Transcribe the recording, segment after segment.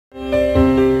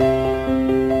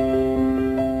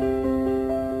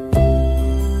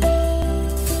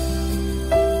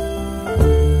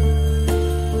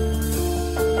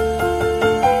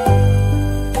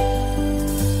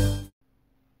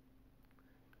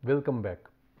Welcome back.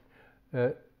 Uh,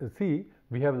 See,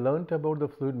 we have learnt about the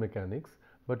fluid mechanics,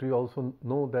 but we also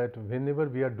know that whenever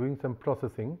we are doing some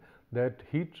processing, that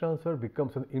heat transfer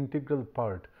becomes an integral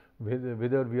part,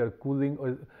 whether we are cooling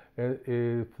or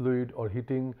a fluid or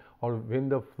heating, or when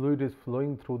the fluid is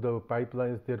flowing through the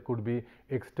pipelines, there could be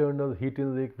external heat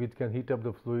inlet which can heat up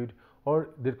the fluid, or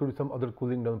there could be some other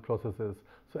cooling down processes.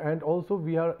 So, and also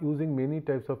we are using many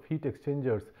types of heat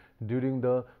exchangers during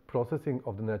the processing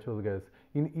of the natural gas.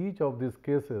 In each of these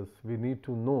cases, we need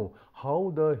to know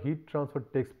how the heat transfer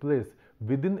takes place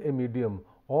within a medium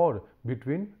or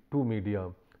between two media.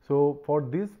 So, for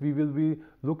this we will be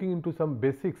looking into some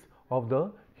basics of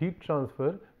the heat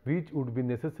transfer which would be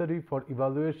necessary for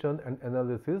evaluation and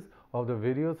analysis of the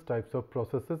various types of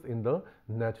processes in the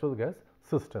natural gas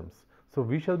systems. So,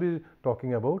 we shall be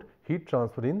talking about heat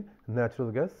transfer in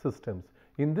natural gas systems.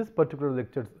 In this particular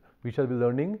lecture, we shall be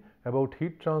learning about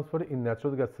heat transfer in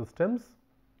natural gas systems,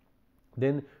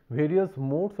 then various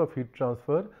modes of heat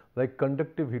transfer like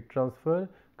conductive heat transfer,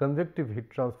 convective heat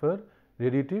transfer,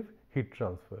 radiative heat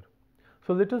transfer.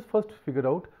 So, let us first figure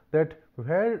out that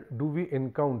where do we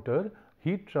encounter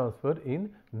heat transfer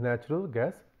in natural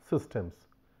gas systems.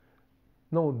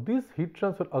 Now, this heat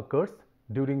transfer occurs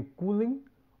during cooling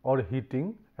or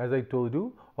heating, as I told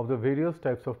you, of the various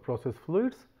types of process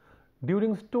fluids,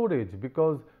 during storage,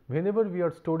 because whenever we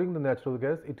are storing the natural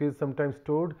gas, it is sometimes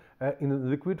stored in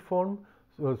liquid form.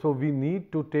 So, we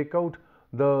need to take out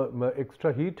the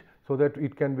extra heat so that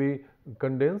it can be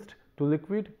condensed to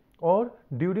liquid, or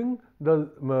during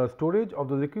the storage of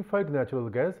the liquefied natural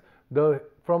gas,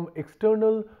 from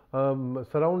external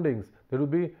surroundings, there will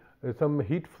be some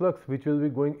heat flux which will be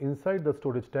going inside the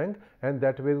storage tank, and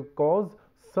that will cause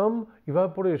some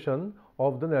evaporation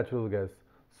of the natural gas.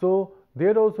 So,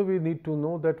 there also we need to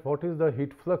know that what is the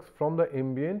heat flux from the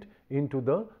ambient into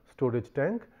the storage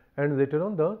tank, and later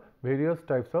on the various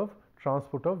types of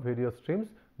transport of various streams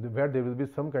where there will be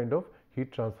some kind of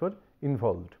heat transfer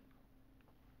involved.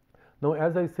 Now,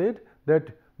 as I said that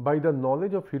by the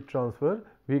knowledge of heat transfer,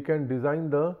 we can design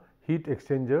the heat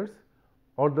exchangers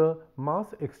or the mass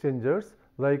exchangers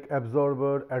like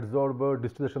absorber, adsorber,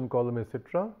 distillation column,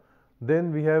 etc.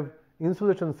 Then we have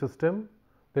insulation system,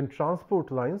 then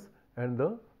transport lines and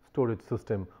the storage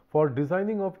system. For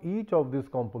designing of each of these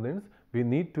components, we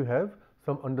need to have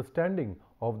some understanding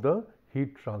of the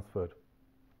heat transfer.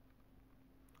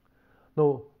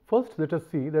 Now, first let us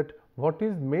see that what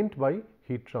is meant by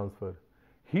heat transfer.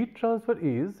 Heat transfer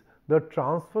is the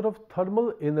transfer of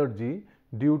thermal energy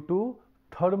due to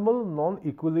thermal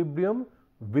non-equilibrium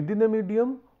within a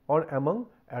medium or among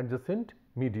adjacent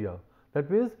media. That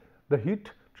means, the heat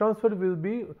transfer will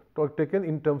be taken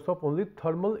in terms of only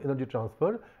thermal energy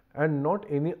transfer and not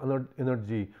any other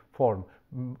energy form,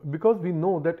 because we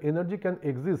know that energy can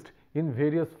exist in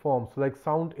various forms, like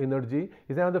sound energy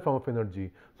is another form of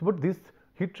energy. So, but this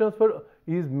heat transfer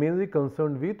is mainly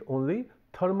concerned with only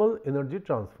thermal energy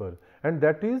transfer, and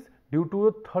that is due to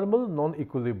a thermal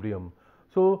non-equilibrium.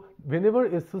 So, whenever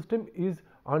a system is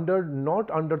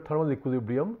not under thermal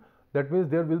equilibrium, that means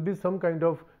there will be some kind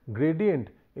of gradient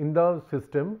in the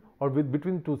system or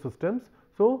between two systems.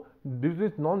 So, due to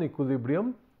this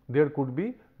non-equilibrium, there could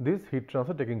be this heat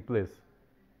transfer taking place.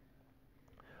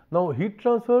 Now, heat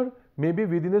transfer may be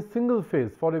within a single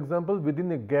phase, for example,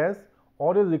 within a gas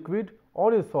or a liquid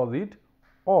or a solid,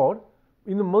 or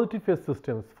in a multi-phase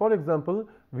systems. For example,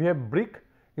 we have brick.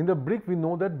 In the brick, we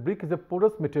know that brick is a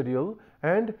porous material,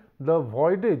 and the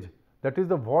voidage, that is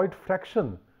the void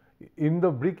fraction in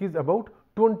the brick, is about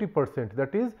 20%.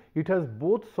 That is, it has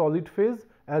both solid phase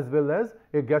as well as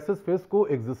a gaseous phase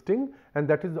coexisting, and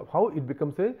that is how it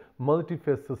becomes a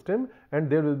multi-phase system, and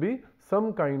there will be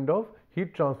some kind of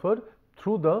heat transfer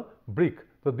through the brick.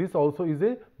 So, this also is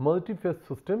a multi-phase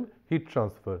system heat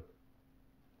transfer.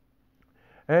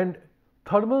 And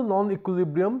thermal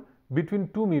non-equilibrium between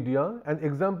two media, an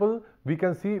example we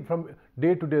can see from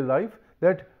day to day life,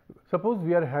 that suppose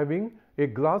we are having a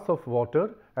glass of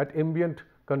water at ambient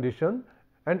condition,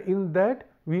 and in that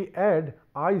we add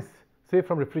ice, say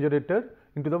from refrigerator,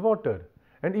 into the water,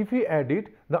 and if we add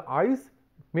it, the ice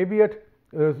may be at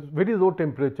very low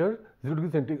temperature, 0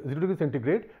 degree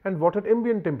centigrade, and water at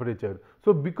ambient temperature.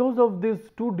 So, because of these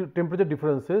two temperature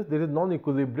differences, there is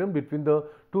non-equilibrium between the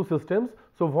two systems.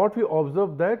 So, what we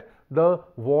observe that the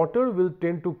water will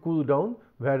tend to cool down,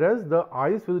 whereas the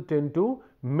ice will tend to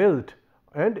melt,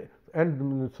 and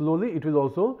slowly it will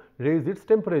also raise its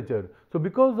temperature. So,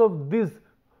 because of these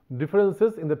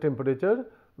differences in the temperature,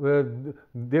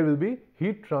 there will be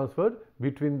heat transfer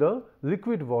between the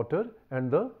liquid water and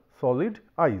the solid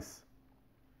ice.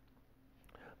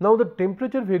 Now, the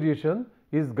temperature variation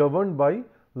is governed by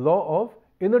law of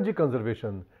energy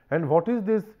conservation. And what is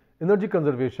this energy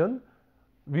conservation?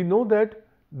 We know that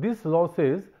this law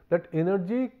says that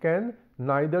energy can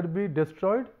neither be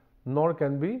destroyed nor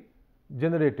can be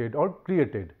generated or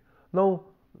created. Now,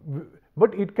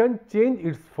 but it can change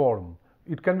its form.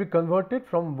 It can be converted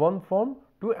from one form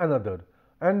to another,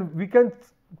 and we can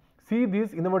see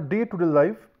this in our day-to-day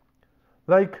life.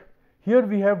 Like here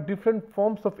we have different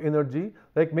forms of energy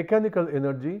like mechanical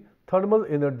energy, thermal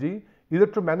energy,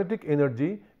 electromagnetic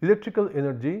energy, electrical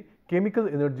energy, chemical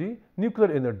energy,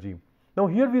 nuclear energy. Now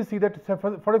here we see that,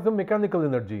 for example, mechanical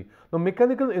energy. Now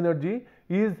mechanical energy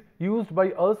is used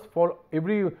by us, for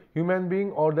every human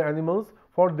being or the animals,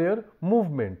 for their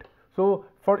movement. So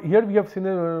for here we have seen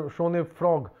shown a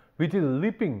frog which is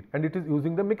leaping, and it is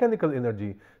using the mechanical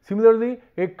energy. Similarly,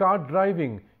 a car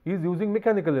driving is using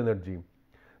mechanical energy.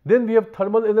 Then we have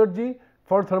thermal energy.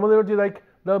 For thermal energy, like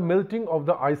the melting of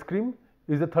the ice cream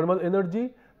is a thermal energy.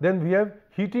 Then we have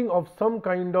heating of some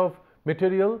kind of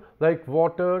material like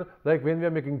water, like when we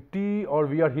are making tea or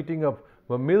we are heating up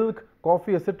milk,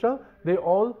 coffee, etc. They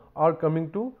all are coming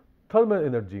to thermal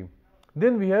energy.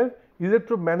 Then we have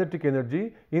electromagnetic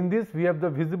energy. In this we have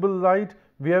the visible light,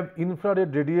 we have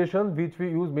infrared radiation which we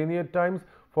use many a times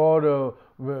for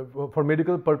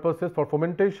medical purposes, for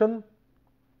fermentation,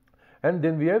 and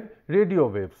then we have radio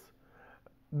waves.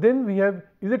 Then we have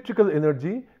electrical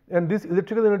energy, and this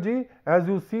electrical energy, as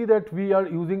you see that we are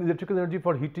using electrical energy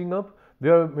for heating up.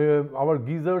 There are our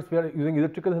geysers, we are using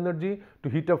electrical energy to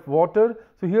heat up water.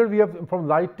 So here we have from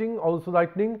lighting, also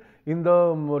lightning in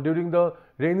the during the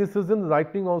rainy season,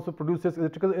 lightning also produces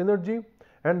electrical energy.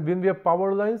 And when we have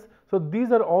power lines, so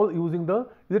these are all using the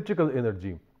electrical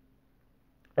energy.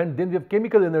 And then we have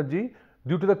chemical energy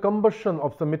due to the combustion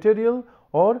of some material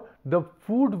or the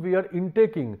food we are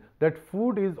intaking. That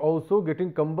food is also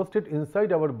getting combusted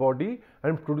inside our body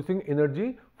and producing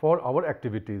energy for our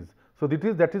activities. So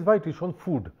that is why it is shown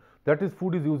food. That is,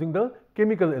 food is using the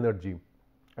chemical energy.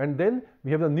 And then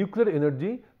we have the nuclear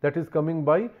energy that is coming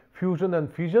by fusion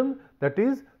and fission. That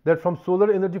is that from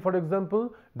solar energy, for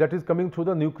example, that is coming through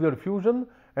the nuclear fusion.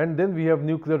 And then we have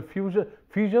nuclear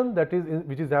fission that is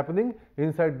which is happening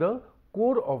inside the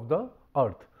core of the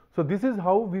earth. So this is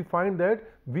how we find that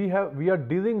we are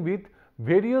dealing with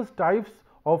various types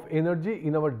of energy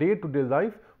in our day-to-day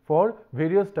life for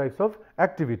various types of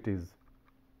activities.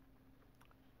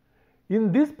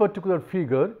 In this particular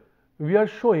figure, we are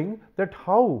showing that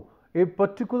how a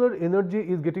particular energy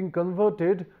is getting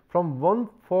converted from one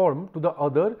form to the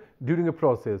other during a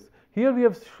process. Here we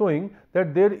are showing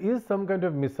that there is some kind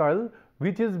of missile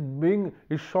which is being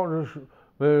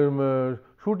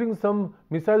shooting some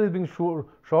missile is being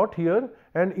shot here,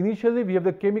 and initially we have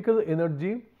the chemical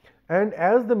energy, and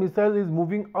as the missile is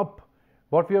moving up,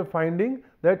 what we are finding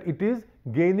that it is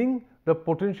gaining the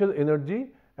potential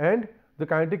energy and the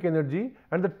kinetic energy,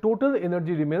 and the total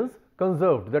energy remains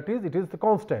conserved, that is, it is the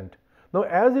constant. Now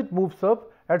as it moves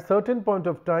up, at certain point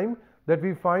of time, that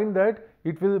we find that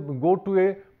it will go to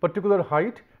a particular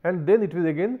height and then it will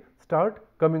again start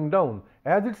coming down.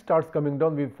 As it starts coming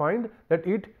down, we find that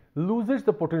it loses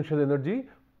the potential energy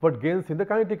but gains in the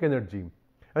kinetic energy.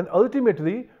 And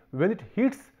ultimately, when it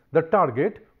hits the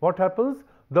target, what happens?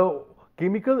 The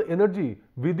chemical energy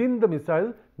within the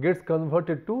missile gets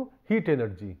converted to heat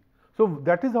energy. So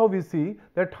that is how we see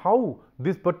that how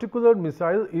this particular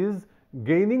missile is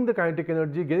gaining the kinetic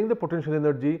energy, gaining the potential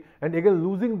energy, and again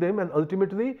losing them, and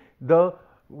ultimately the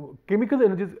chemical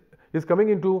energy is coming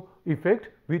into effect,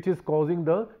 which is causing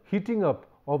the heating up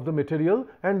of the material,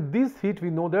 and this heat, we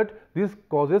know that this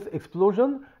causes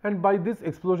explosion, and by this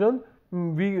explosion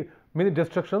many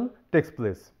destruction takes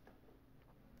place.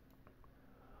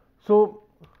 So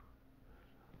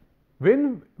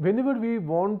whenever we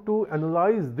want to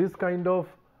analyze this kind of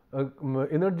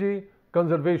energy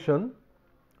conservation,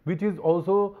 which is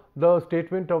also the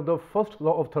statement of the first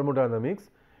law of thermodynamics,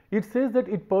 it says that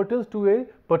it pertains to a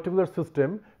particular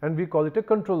system and we call it a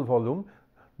control volume.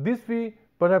 This we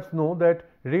perhaps know that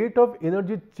rate of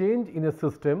energy change in a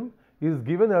system is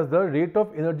given as the rate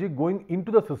of energy going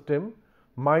into the system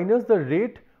minus the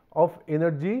rate of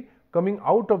energy coming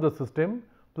out of the system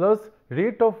plus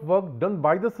rate of work done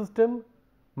by the system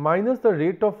minus the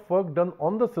rate of work done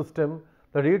on the system,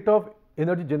 the rate of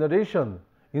energy generation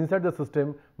inside the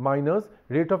system minus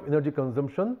rate of energy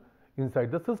consumption inside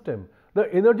the system.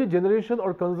 The energy generation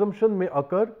or consumption may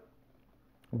occur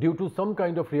due to some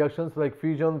kind of reactions like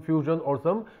fission, fusion, or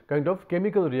some kind of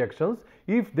chemical reactions.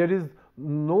 If there is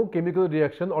no chemical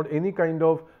reaction or any kind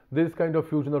of this kind of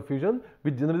fusion or fission,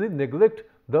 we generally neglect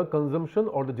the consumption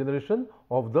or the generation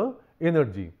of the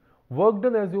energy. Work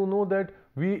done, as you know, that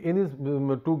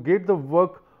to get the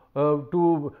work,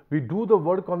 we do the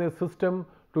work on a system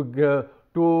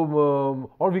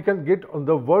or we can get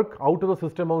the work out of the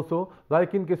system also,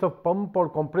 like in case of pump or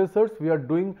compressors, we are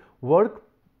doing work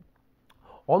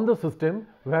on the system,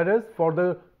 whereas for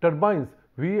the turbines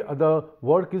the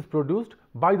work is produced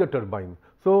by the turbine.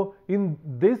 So in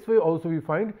this way also we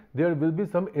find there will be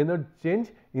some energy change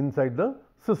inside the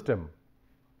system.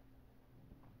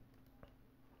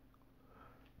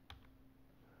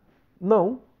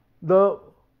 Now the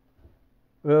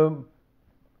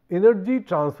energy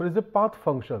transfer is a path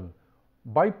function.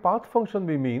 By path function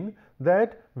we mean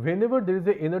that whenever there is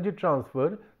a energy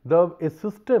transfer, a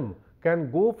system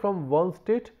can go from one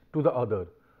state to the other.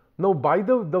 Now by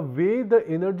the way the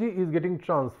energy is getting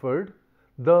transferred,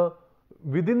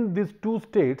 within these two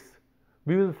states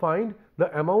we will find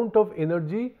the amount of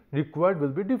energy required will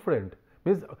be different.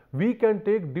 Means we can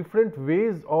take different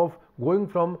ways of going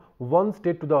from one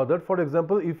state to the other. For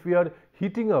example, if we are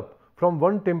heating up from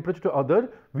one temperature to other,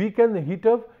 we can heat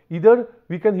up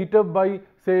by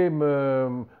say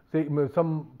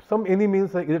some any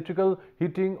means like electrical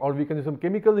heating, or we can do some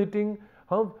chemical heating.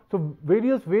 So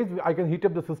various ways I can heat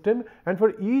up the system, and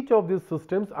for each of these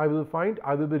systems I will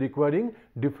be requiring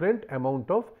different amount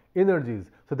of energies.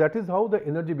 So that is how the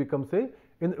energy becomes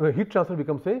heat transfer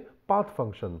becomes a path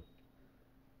function.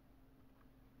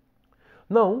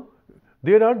 Now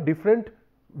there are different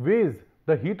ways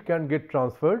the heat can get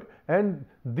transferred, and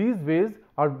these ways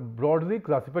are broadly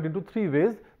classified into three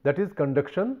ways, that is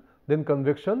conduction, then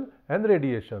convection and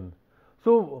radiation.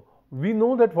 So we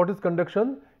know that what is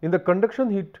conduction. In the conduction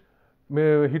heat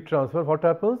transfer, what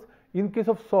happens in case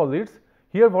of solids,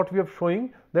 here what we are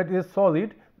showing that in a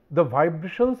solid the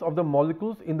vibrations of the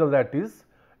molecules in the lattice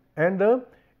and the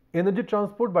energy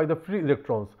transport by the free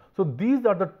electrons. So these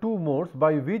are the two modes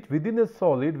by which within a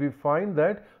solid we find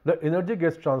that the energy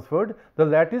gets transferred. The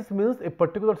lattice means a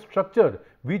particular structure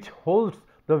which holds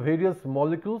the various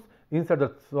molecules inside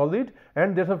the solid,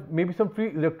 and there are maybe some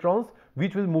free electrons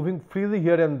which will moving freely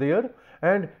here and there,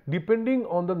 and depending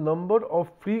on the number of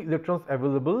free electrons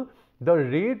available, the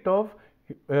rate of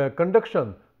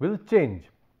conduction will change.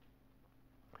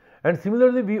 And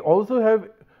similarly we also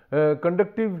have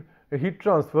conductive heat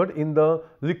transfer in the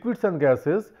liquids and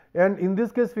gases, and in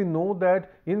this case we know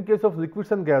that in case of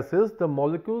liquids and gases the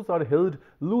molecules are held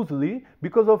loosely,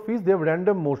 because of which they have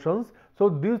random motions. So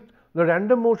the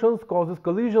random motions causes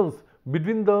collisions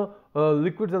between the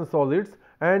liquids and solids,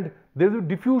 and there will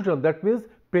be diffusion, that means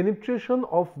penetration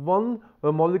of one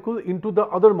molecule into the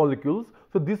other molecules.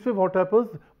 So this way what happens,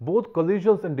 both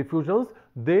collisions and diffusions,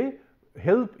 they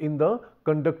help in the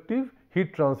conductive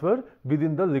heat transfer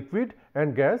within the liquid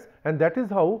and gas, and that is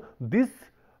how this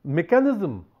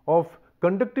mechanism of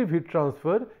conductive heat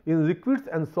transfer in liquids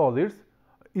and solids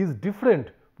is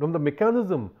different from the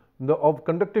mechanism of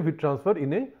conductive heat transfer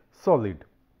in a solid.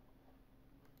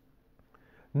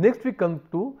 Next we come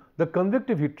to the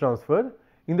convective heat transfer.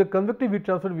 In the convective heat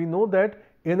transfer we know that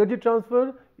energy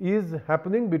transfer is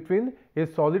happening between a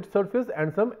solid surface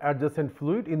and some adjacent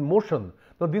fluid in motion.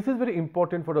 Now this is very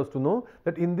important for us to know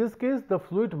that in this case the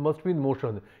fluid must be in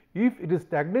motion. If it is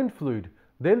stagnant fluid,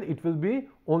 then it will be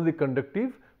only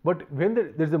conductive, but when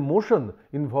there is a motion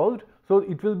involved, so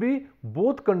it will be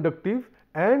both conductive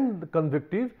and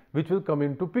convective which will come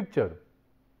into picture.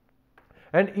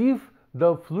 And if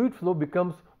the fluid flow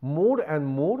becomes more and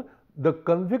more, the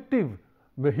convective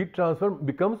heat transfer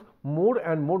becomes more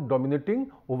and more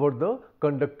dominating over the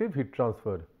conductive heat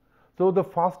transfer. So the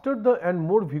faster and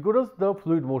more vigorous the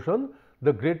fluid motion,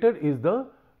 the greater is the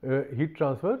heat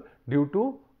transfer due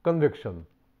to convection.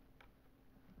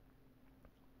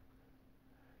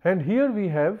 And here we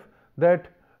have that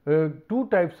two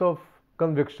types of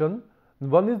convection.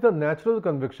 One is the natural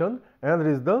convection and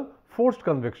there is the forced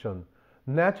convection.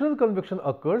 Natural convection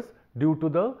occurs due to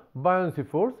the buoyancy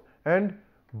force, and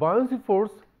buoyancy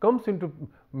force comes into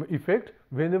effect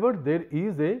whenever there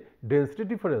is a density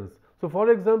difference. So for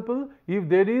example, if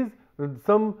there is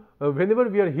some whenever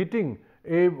we are heating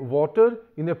a water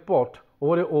in a pot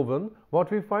over a oven,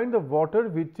 what we find, the water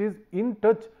which is in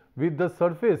touch with the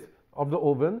surface of the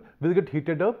oven will get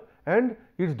heated up and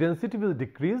its density will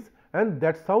decrease, and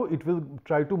that is how it will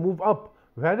try to move up,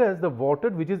 whereas the water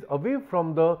which is away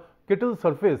from the kettle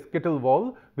surface, kettle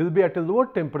wall, will be at a lower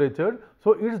temperature,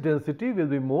 so its density will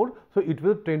be more, so it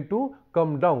will tend to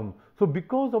come down. So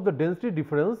because of the density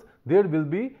difference, there will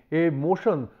be a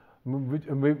motion which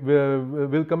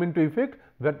will come into effect,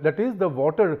 that is the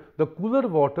water, the cooler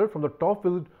water from the top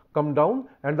will come down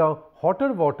and the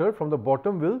hotter water from the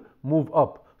bottom will move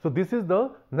up. So this is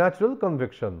the natural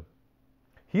convection.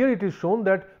 Here it is shown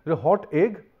that the hot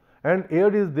egg, and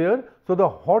air is there. So, the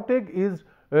hot egg is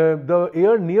the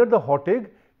air near the hot egg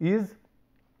is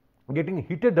getting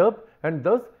heated up, and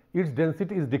thus its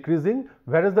density is decreasing,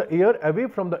 whereas the air away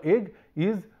from the egg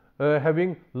is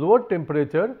having lower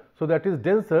temperature. So, that is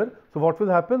denser. So, what will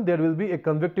happen? There will be a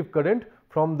convective current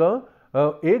from the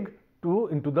egg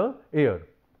into the air.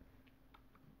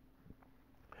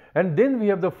 And then we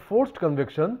have the forced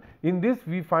convection. In this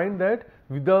we find that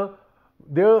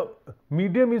the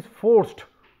medium is forced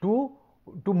to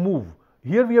move.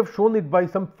 Here we have shown it by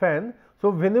some fan. So,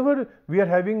 whenever we are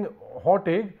having hot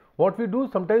egg, what we do,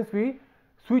 sometimes we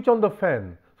switch on the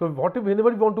fan. So, whenever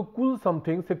we want to cool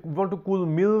something, say we want to cool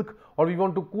milk or we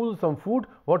want to cool some food,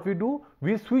 what we do?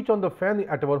 We switch on the fan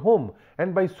at our home,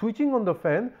 and by switching on the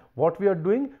fan, what we are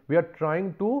doing? We are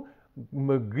trying to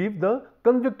give the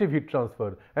convective heat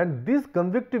transfer, and this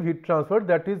convective heat transfer,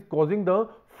 that is causing the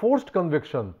forced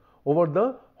convection over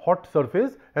the hot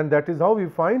surface, and that is how we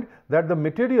find that the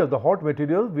material, the hot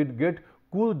material, will get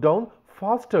cooled down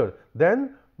faster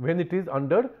than when it is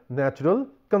under natural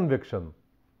convection.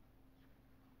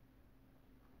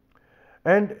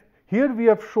 And here we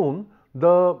have shown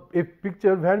a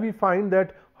picture where we find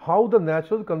that how the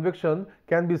natural convection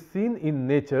can be seen in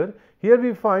nature. Here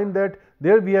we find that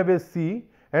there we have a sea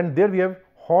and there we have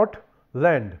hot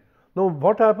land. Now,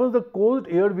 what happens? The cold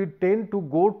air will tend to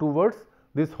go towards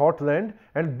this hot land,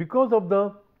 and because of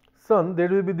the sun, there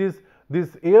will be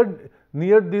this air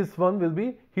near this one will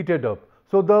be heated up.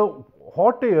 So, the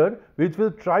hot air which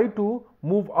will try to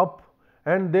move up,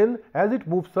 and then as it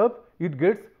moves up, it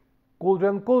gets colder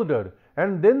and colder,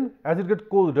 and then as it gets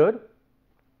colder,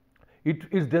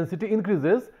 its density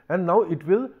increases, and now it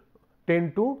will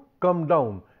tend to come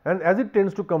down, and as it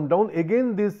tends to come down,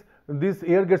 again this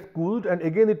air gets cooled, and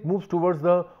again it moves towards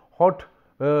the hot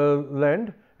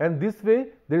land, and this way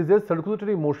there is a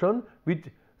circulatory motion which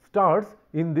starts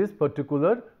in this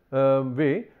particular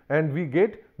way, and we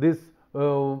get this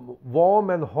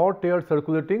warm and hot air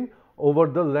circulating over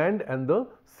the land and the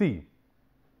sea.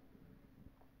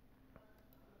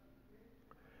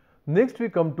 Next we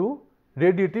come to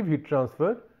radiative heat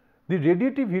transfer. The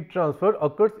radiative heat transfer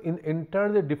occurs in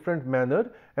entirely different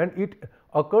manner, and it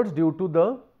occurs due to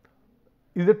the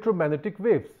electromagnetic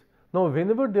waves. Now,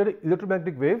 whenever there are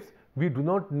electromagnetic waves, we do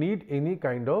not need any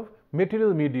kind of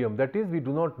material medium, that is, we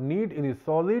do not need any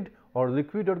solid or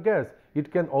liquid or gas.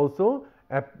 It can also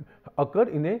occur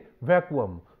in a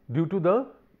vacuum due to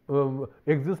the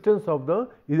existence of the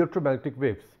electromagnetic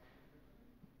waves.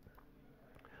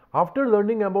 After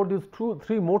learning about these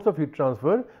three modes of heat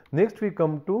transfer, next we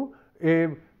come to a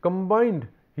combined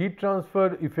heat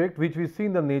transfer effect, which we see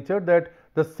in the nature, that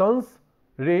the sun's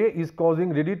ray is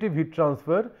causing radiative heat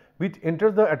transfer, which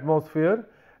enters the atmosphere,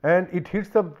 and it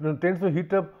tends to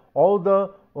heat up all the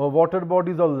water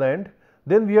bodies on land.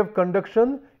 Then we have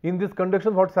conduction. In this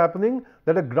conduction, what is happening?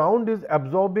 That the ground is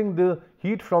absorbing the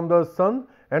heat from the sun,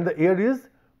 and the air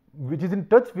which is in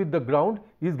touch with the ground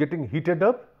is getting heated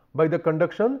up by the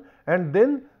conduction, and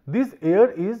then this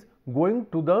air is going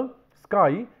to the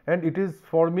sky, and it is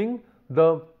forming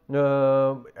the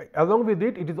along with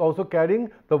it, it is also carrying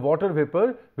the water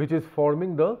vapor which is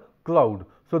forming the cloud.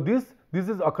 So, this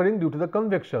is occurring due to the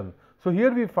convection. So,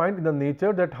 here we find in the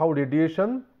nature that how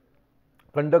radiation,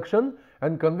 conduction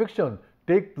and convection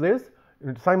take place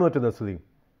simultaneously.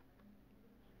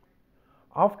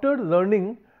 After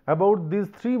learning about these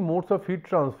three modes of heat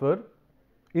transfer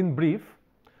in brief,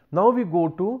 now we go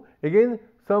to again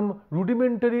some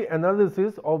rudimentary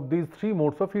analysis of these three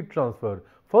modes of heat transfer.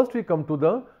 First, we come to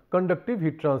the conductive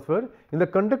heat transfer. In the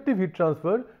conductive heat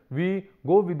transfer, we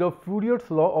go with the Fourier's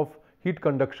law of heat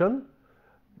conduction.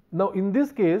 Now, in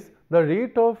this case, the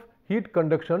rate of heat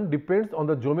conduction depends on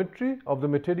the geometry of the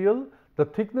material, the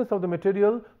thickness of the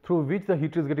material through which the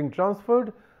heat is getting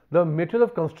transferred, the material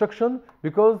of construction,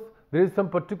 because there is some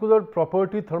particular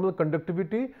property, thermal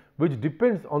conductivity, which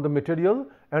depends on the material,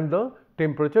 and the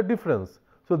temperature difference.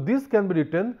 So, this can be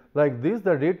written like this: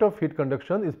 the rate of heat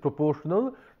conduction is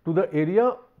proportional to the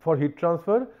area for heat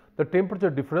transfer, the temperature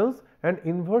difference, and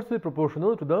inversely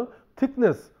proportional to the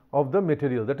thickness of the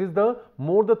material. That is, the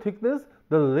more the thickness,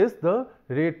 the less the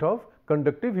rate of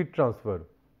conductive heat transfer.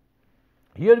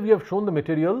 Here we have shown the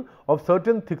material of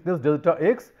certain thickness delta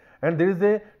x, and there is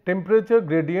a temperature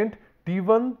gradient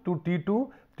T1 to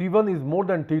T2. T1 is more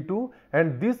than T2,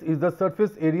 and this is the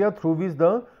surface area through which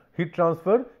the heat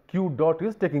transfer Q dot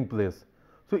is taking place.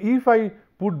 So, if we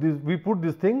put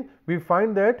this thing, we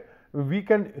find that we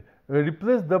can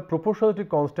replace the proportionality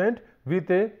constant with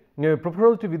a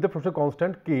proportionality with the proportional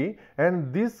constant K,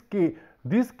 and this K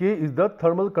is the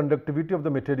thermal conductivity of the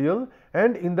material,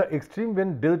 and in the extreme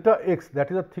when delta x,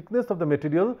 that is the thickness of the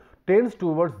material tends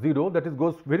towards 0, that is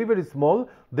goes very, very small,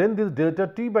 then this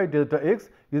delta t by delta x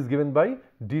is given by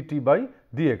dt by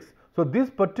dx. So, this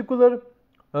particular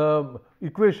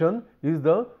equation is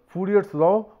the Fourier's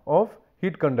law of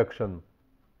heat conduction.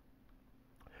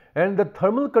 And the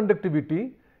thermal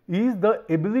conductivity is the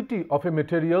ability of a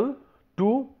material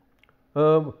to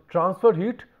transfer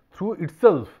heat through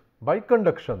itself by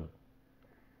conduction.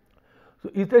 So,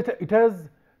 it has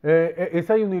a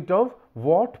SI unit of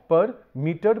watt per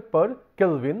meter per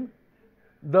Kelvin.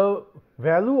 The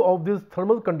value of this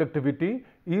thermal conductivity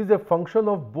is a function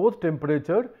of both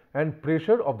temperature and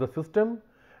pressure of the system,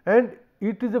 and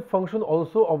it is a function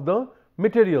also of the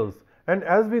materials. And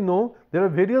as we know, there are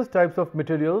various types of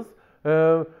materials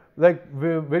like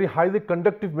very highly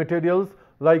conductive materials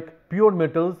like pure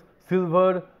metals,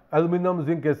 silver, aluminum,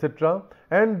 zinc, etc.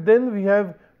 And then we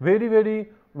have very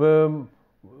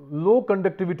low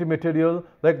conductivity material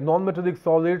like non-metallic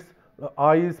solids,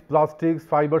 ice, plastics,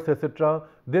 fibers, etc.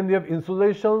 Then we have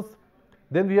insulations,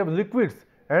 then we have liquids,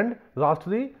 and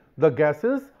lastly the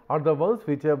gases are the ones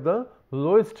which have the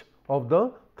lowest of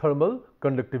the thermal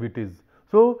conductivities.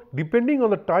 So, depending on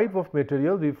the type of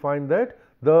material, we find that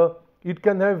it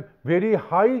can have very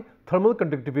high thermal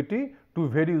conductivity to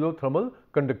very low thermal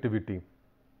conductivity.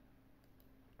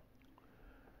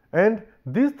 And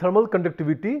this thermal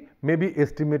conductivity may be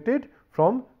estimated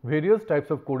from various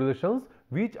types of correlations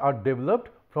which are developed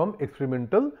from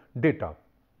experimental data.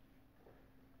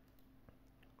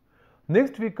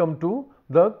 Next, we come to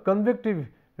the convective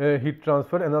heat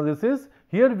transfer analysis.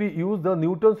 Here we use the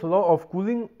Newton's law of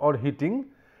cooling or heating,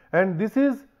 and this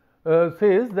is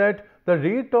says that the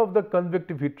rate of the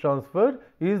convective heat transfer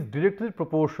is directly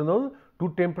proportional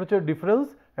to temperature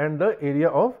difference and the area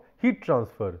of heat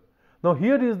transfer. Now,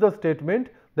 here is the statement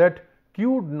that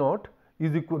Q dot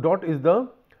is the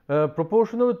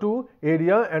proportional to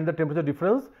area and the temperature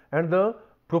difference, and the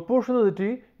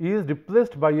proportionality is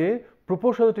replaced by a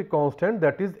proportionality constant,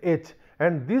 that is H,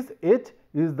 and this H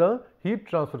is the heat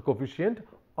transfer coefficient.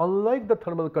 Unlike the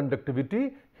thermal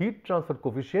conductivity, heat transfer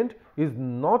coefficient is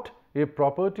not a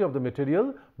property of the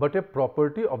material, but a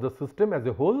property of the system as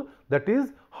a whole, that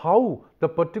is how the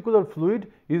particular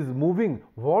fluid is moving,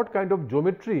 what kind of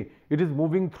geometry it is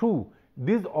moving through.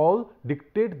 These all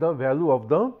dictate the value of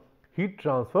the heat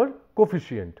transfer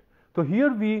coefficient. So,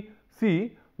 here we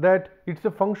see that it is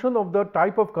a function of the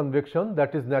type of convection,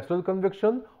 that is natural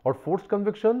convection or forced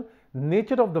convection,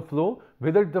 nature of the flow,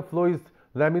 whether the flow is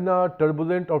laminar,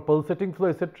 turbulent or pulsating flow,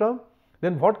 etc.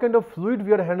 Then what kind of fluid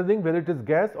we are handling, whether it is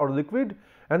gas or liquid,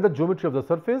 and the geometry of the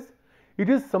surface. It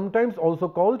is sometimes also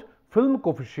called film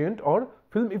coefficient or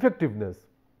film effectiveness,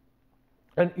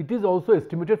 and it is also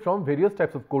estimated from various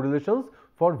types of correlations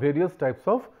for various types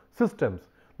of systems.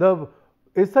 The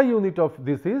SI unit of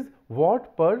this is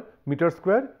watt per meter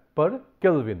square per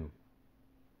Kelvin.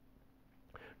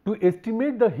 To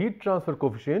estimate the heat transfer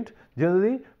coefficient,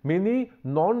 generally many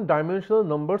non-dimensional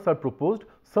numbers are proposed.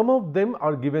 Some of them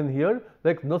are given here,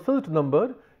 like Nusselt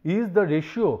number is the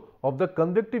ratio of the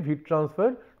convective heat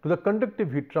transfer to the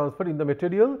conductive heat transfer in the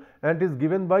material, and is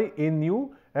given by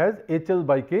Nu as HL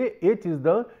by K. H is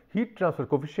the heat transfer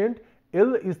coefficient,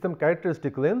 L is some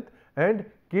characteristic length, and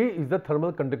K is the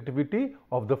thermal conductivity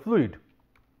of the fluid.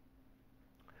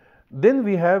 Then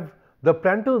we have the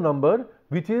Prandtl number,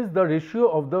 which is the ratio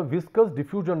of the viscous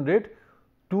diffusion rate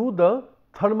to the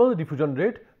thermal diffusion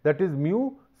rate, that is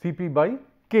mu Cp by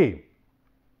K.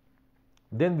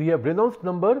 Then we have Reynolds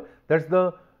number, that is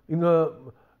the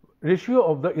ratio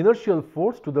of the inertial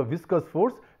force to the viscous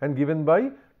force, and given by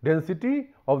density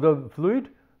of the fluid,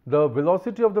 the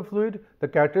velocity of the fluid, the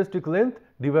characteristic length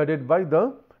divided by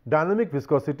the dynamic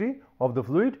viscosity of the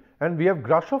fluid. And we have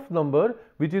Grashof number,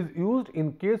 which is used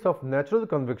in case of natural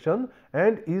convection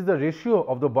and is the ratio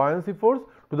of the buoyancy force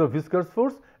to the viscous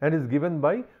force, and is given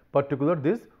by particular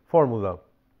this formula.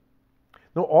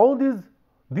 Now, all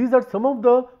these are some of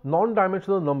the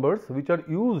non-dimensional numbers which are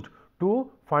used to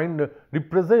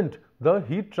represent the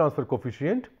heat transfer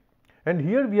coefficient, and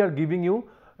here we are giving you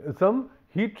some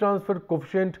heat transfer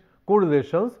coefficient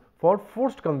correlations for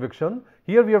forced convection.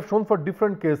 Here we have shown for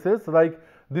different cases, like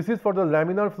this is for the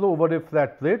laminar flow over a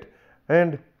flat plate,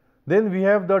 and then we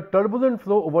have the turbulent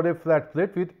flow over a flat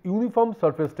plate with uniform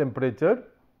surface temperature.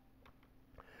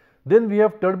 Then we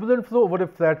have turbulent flow over a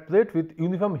flat plate with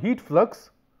uniform heat flux,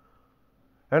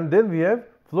 and then we have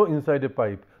flow inside a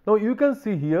pipe. Now, you can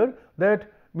see here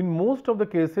that in most of the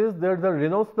cases there the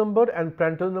Reynolds number and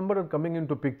Prandtl number are coming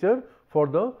into picture for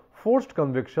the forced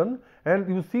convection, and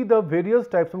you see the various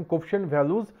types of coefficient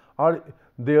values are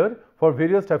there for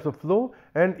various types of flow,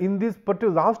 and in this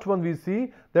particular last one we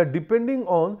see that depending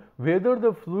on whether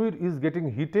the fluid is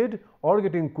getting heated or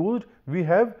getting cooled, we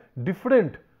have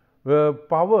different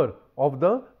power of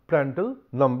the Prandtl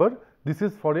number. This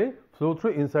is for a flow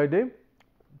through inside a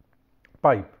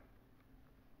pipe.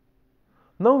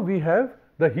 Now we have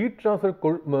the heat transfer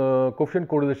coefficient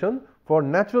correlation for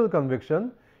natural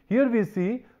convection. Here we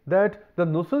see that the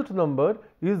Nusselt number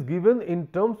is given in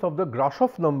terms of the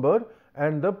Grashof number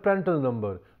and the Prandtl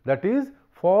number. That is,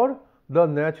 for the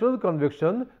natural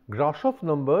convection, Grashof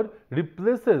number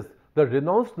replaces the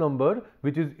Reynolds number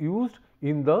which is used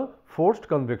in the forced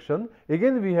convection.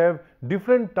 Again, we have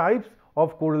different types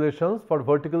of correlations for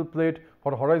vertical plate,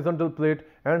 for horizontal plate,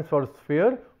 and for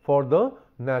sphere for the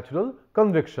natural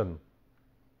convection.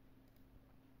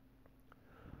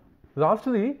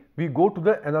 Lastly, we go to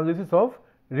the analysis of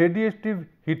radiative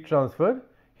heat transfer.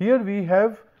 Here we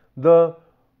have the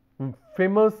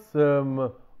famous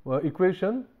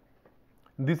equation.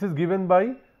 This is given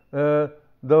by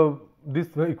this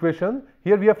equation.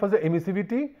 Here we have first the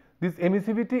emissivity. This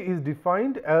emissivity is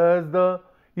defined as the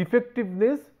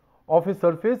effectiveness of a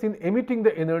surface in emitting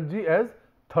the energy as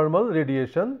thermal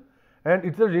radiation, and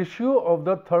it is a ratio of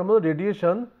the thermal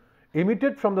radiation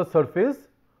emitted from the surface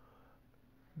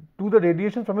to the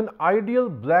radiation from an ideal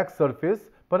black surface.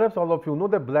 Perhaps all of you know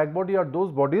that black body are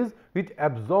those bodies which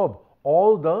absorb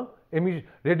all the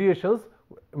radiations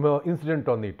incident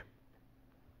on it,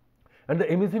 and the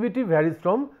emissivity varies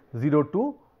from 0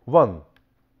 to 1.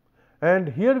 And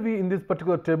here we, in this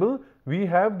particular table, we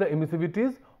have the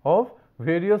emissivities of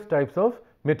various types of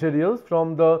materials,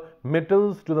 from the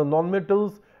metals to the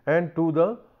non-metals and to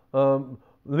the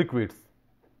liquids.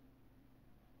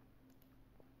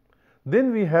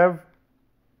 Then we have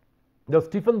the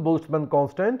Stefan-Boltzmann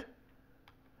constant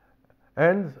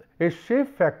and a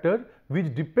shape factor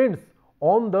which depends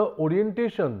on the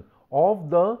orientation of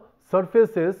the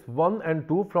surfaces 1 and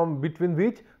 2 from between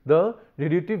which the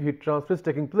radiative heat transfer is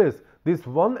taking place. This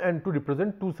 1 and 2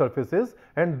 represent two surfaces,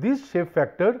 and this shape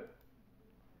factor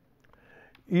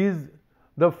is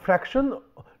the fraction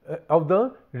of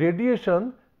the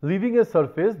radiation leaving a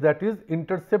surface that is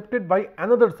intercepted by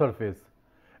another surface,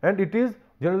 and it is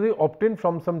generally obtained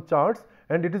from some charts,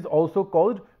 and it is also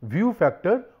called view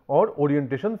factor or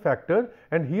orientation factor.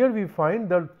 And here we find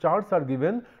the charts are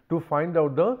given to find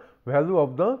out the value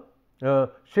of the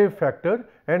shape factor,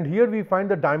 and here we find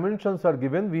the dimensions are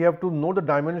given. We have to know the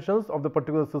dimensions of the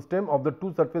particular system of the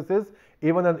two surfaces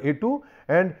A1 and A2,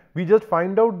 and we just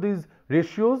find out these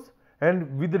ratios,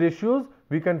 and with the ratios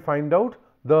we can find out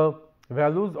the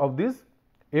values of this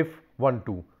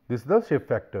F12. This is the shape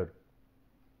factor.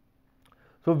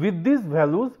 So, with these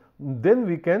values then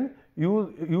we can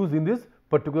use in this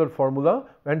particular formula,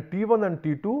 and T1 and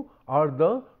T2 are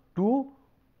the two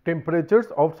temperatures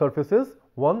of surfaces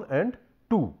 1 and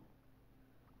 2.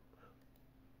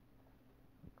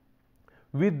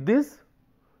 With this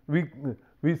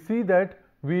we see that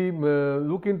we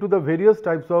look into the various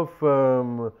types of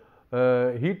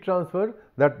heat transfer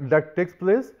that takes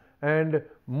place, and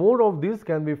more of this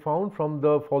can be found from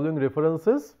the following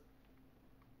references.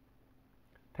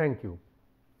 Thank you.